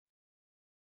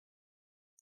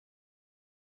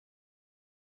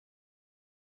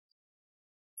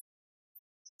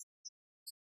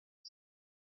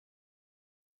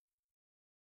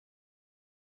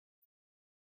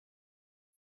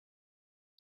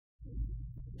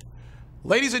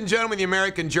Ladies and gentlemen, the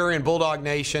American jury and Bulldog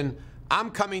Nation,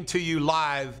 I'm coming to you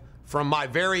live from my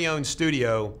very own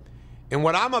studio. And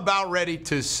what I'm about ready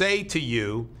to say to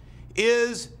you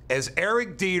is as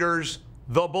Eric Deters,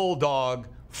 the Bulldog,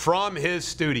 from his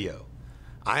studio.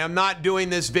 I am not doing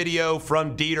this video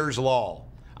from Deters Law.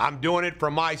 I'm doing it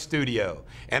from my studio.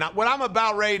 And what I'm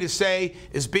about ready to say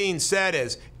is being said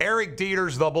as Eric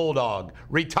Deters, the Bulldog,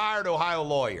 retired Ohio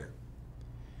lawyer.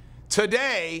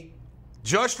 Today,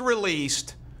 just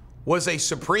released, was a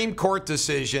Supreme Court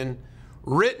decision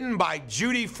written by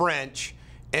Judy French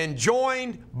and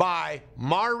joined by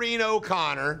Maureen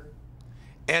O'Connor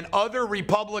and other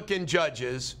Republican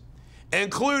judges,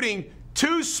 including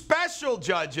two special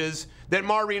judges that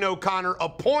Maureen O'Connor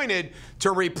appointed to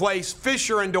replace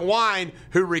Fisher and DeWine,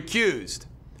 who recused.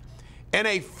 In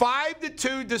a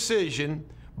 5-2 decision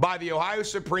by the Ohio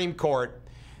Supreme Court,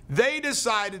 they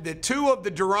decided that two of the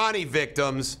Durrani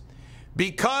victims,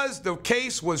 because the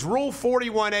case was Rule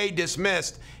 41A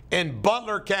dismissed in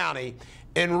Butler County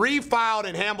and refiled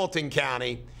in Hamilton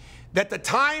County, that the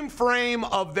time frame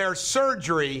of their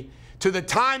surgery to the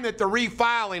time that the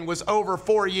refiling was over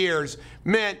 4 years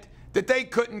meant that they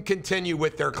couldn't continue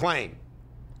with their claim.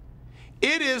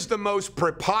 It is the most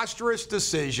preposterous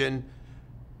decision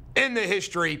in the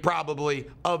history, probably,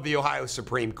 of the Ohio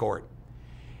Supreme Court.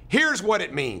 Here's what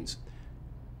it means.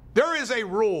 There is a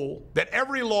rule that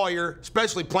every lawyer,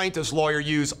 especially plaintiff's lawyer,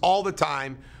 use all the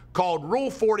time called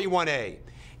Rule 41A.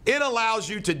 It allows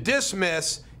you to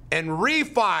dismiss and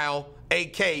refile a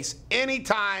case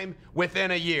anytime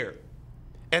within a year.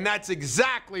 And that's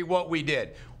exactly what we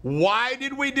did. Why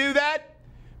did we do that?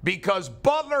 Because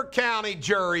Butler County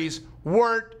juries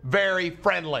weren't very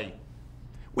friendly.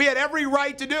 We had every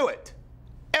right to do it.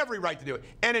 Every right to do it.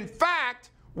 And in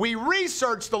fact, we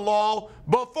researched the law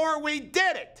before we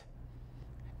did it.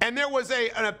 And there was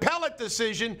an appellate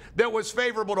decision that was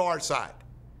favorable to our side.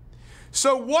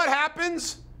 So what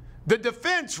happens? The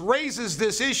defense raises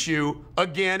this issue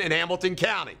again in Hamilton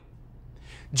County.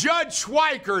 Judge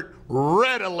Schweikert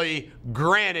readily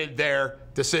granted their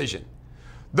decision.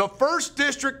 The First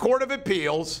District Court of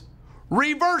Appeals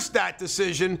reversed that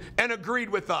decision and agreed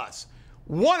with us.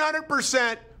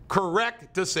 100%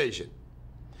 correct decision.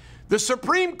 The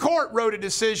Supreme Court wrote a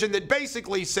decision that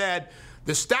basically said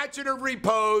the statute of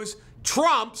repose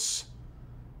trumps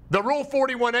the Rule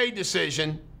 41A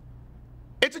decision.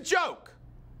 It's a joke.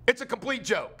 It's a complete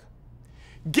joke.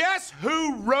 Guess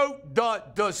who wrote the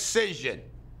decision?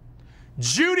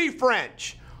 Judy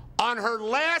French. On her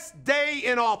last day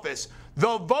in office,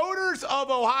 the voters of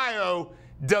Ohio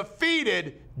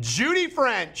defeated Judy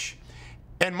French,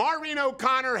 and Maureen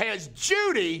O'Connor has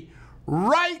Judy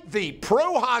write the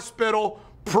pro-hospital,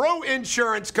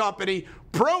 pro-insurance company,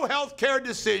 pro-healthcare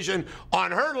decision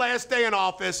on her last day in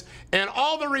office, and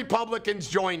all the Republicans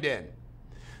joined in.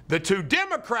 The two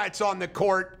Democrats on the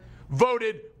court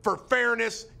voted for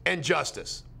fairness and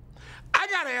justice. I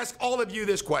got to ask all of you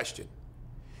this question.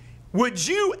 Would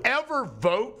you ever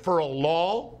vote for a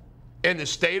law in the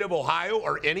state of Ohio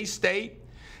or any state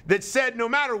that said no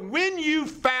matter when you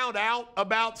found out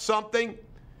about something,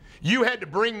 you had to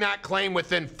bring that claim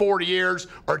within 4 years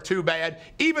or too bad,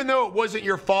 even though it wasn't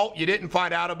your fault, you didn't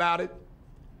find out about it?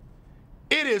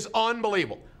 It is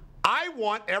unbelievable. I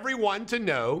want everyone to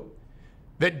know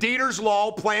that Deters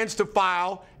Law plans to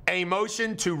file a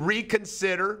motion to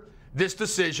reconsider this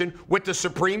decision with the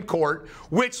Supreme Court,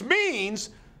 which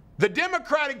means the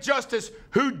Democratic justice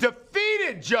who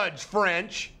defeated Judge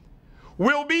French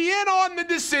will be in on the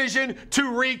decision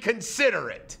to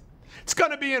reconsider it. It's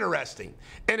going to be interesting.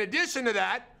 In addition to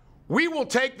that, we will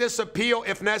take this appeal,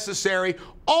 if necessary,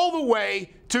 all the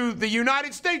way to the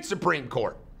United States Supreme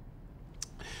Court.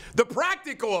 The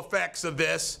practical effects of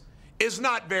this is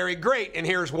not very great, and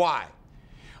here's why.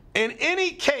 In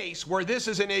any case where this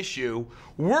is an issue,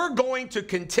 we're going to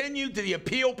continue the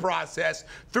appeal process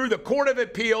through the Court of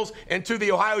Appeals and to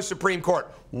the Ohio Supreme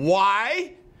Court.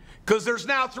 Why? Because there's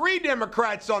now 3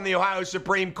 Democrats on the Ohio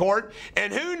Supreme Court,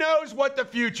 and who knows what the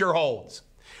future holds.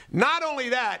 Not only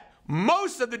that,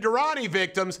 most of the Durrani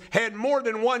victims had more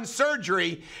than one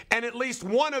surgery, and at least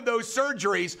one of those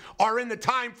surgeries are in the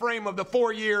time frame of the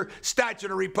 4-year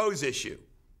statute of repose issue.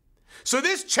 So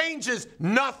this changes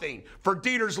nothing for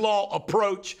Deters Law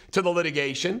approach to the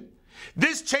litigation.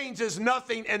 This changes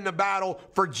nothing in the battle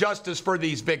for justice for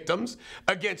these victims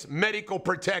against medical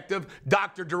protective,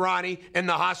 Dr. Durrani, and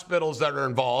the hospitals that are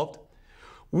involved.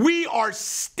 We are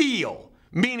steel,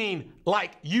 meaning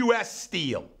like U.S.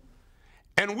 steel.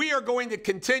 And we are going to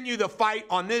continue the fight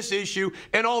on this issue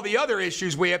and all the other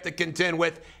issues we have to contend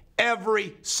with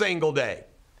every single day.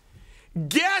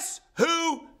 Guess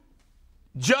who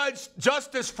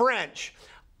Justice French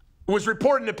was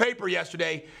reporting in the paper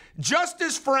yesterday.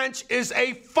 Justice French is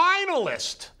a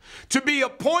finalist to be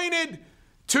appointed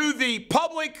to the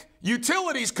Public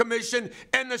Utilities Commission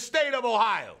in the state of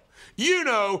Ohio. You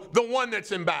know, the one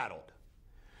that's embattled.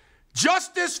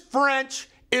 Justice French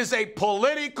is a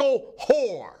political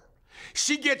whore.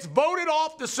 She gets voted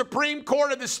off the Supreme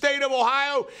Court of the state of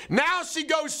Ohio. Now she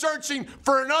goes searching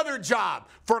for another job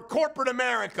for corporate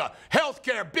America,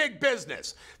 healthcare, big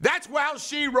business. That's how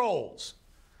she rolls.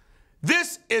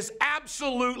 This is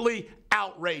absolutely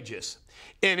outrageous.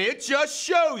 And it just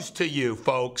shows to you,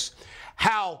 folks,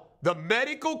 how the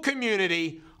medical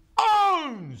community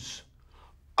owns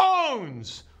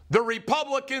the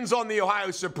Republicans on the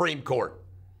Ohio Supreme Court.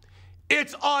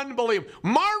 It's unbelievable.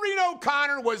 Maureen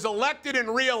O'Connor was elected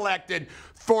and reelected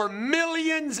for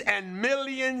millions and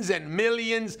millions and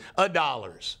millions of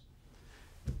dollars.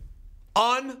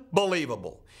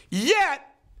 Unbelievable. Yet,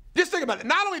 just think about it.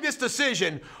 Not only this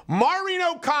decision, Maureen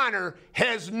O'Connor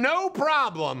has no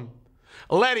problem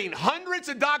letting hundreds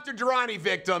of Dr. Durrani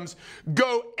victims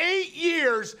go 8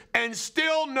 years and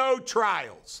still no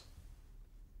trials.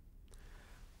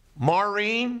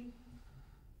 Maureen,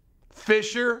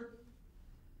 Fisher,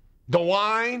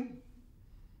 DeWine,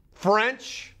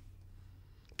 French,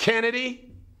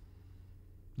 Kennedy,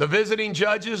 the visiting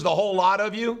judges, the whole lot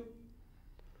of you,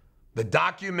 the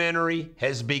documentary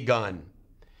has begun.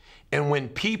 And when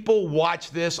people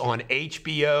watch this on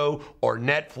HBO or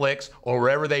Netflix or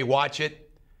wherever they watch it,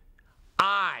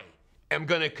 I am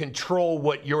going to control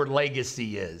what your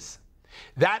legacy is.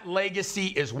 That legacy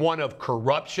is one of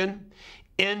corruption,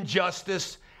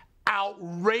 injustice,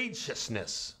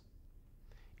 outrageousness.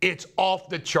 It's off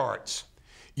the charts.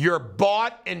 You're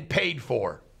bought and paid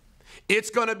for. It's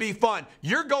going to be fun.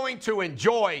 You're going to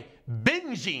enjoy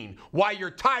binging while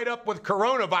you're tied up with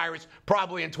coronavirus,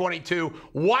 probably in 22,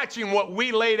 watching what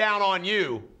we lay down on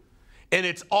you, and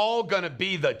it's all going to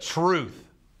be the truth.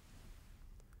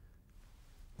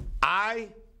 I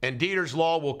and Deters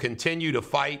Law will continue to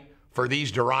fight for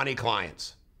these Durrani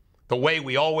clients the way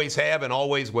we always have and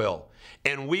always will.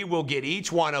 And we will get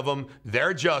each one of them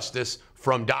their justice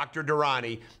from Dr.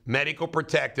 Durrani, Medical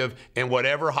Protective, and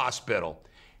whatever hospital.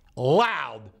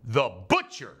 Loud, the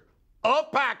butcher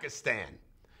of Pakistan.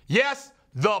 Yes,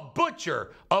 the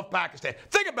butcher of Pakistan.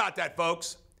 Think about that,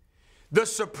 folks. The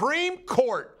Supreme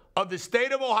Court of the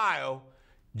state of Ohio,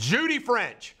 Judy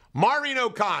French, Maureen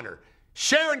O'Connor,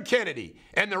 Sharon Kennedy,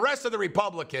 and the rest of the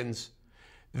Republicans,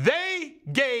 they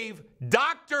gave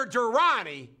Dr.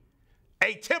 Durrani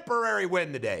a temporary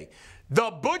win today. The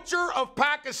butcher of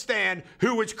Pakistan,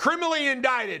 who was criminally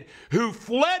indicted, who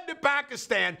fled to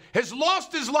Pakistan, has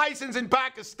lost his license in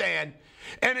Pakistan,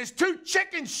 and is too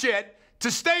chicken shit to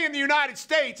stay in the United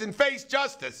States and face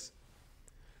justice.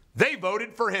 They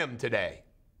voted for him today.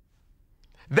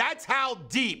 That's how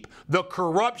deep the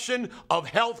corruption of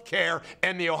health care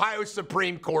and the Ohio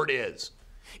Supreme Court is.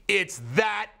 It's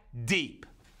that deep.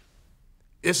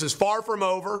 This is far from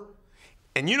over.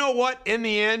 And you know what? In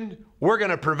the end, we're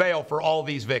going to prevail for all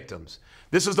these victims.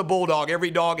 This is the Bulldog. Every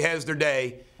dog has their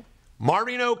day.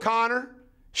 Maureen O'Connor,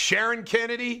 Sharon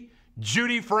Kennedy,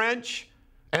 Judy French,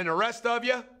 and the rest of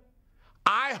you,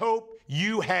 I hope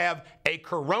you have a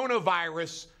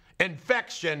coronavirus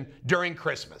infection during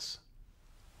Christmas.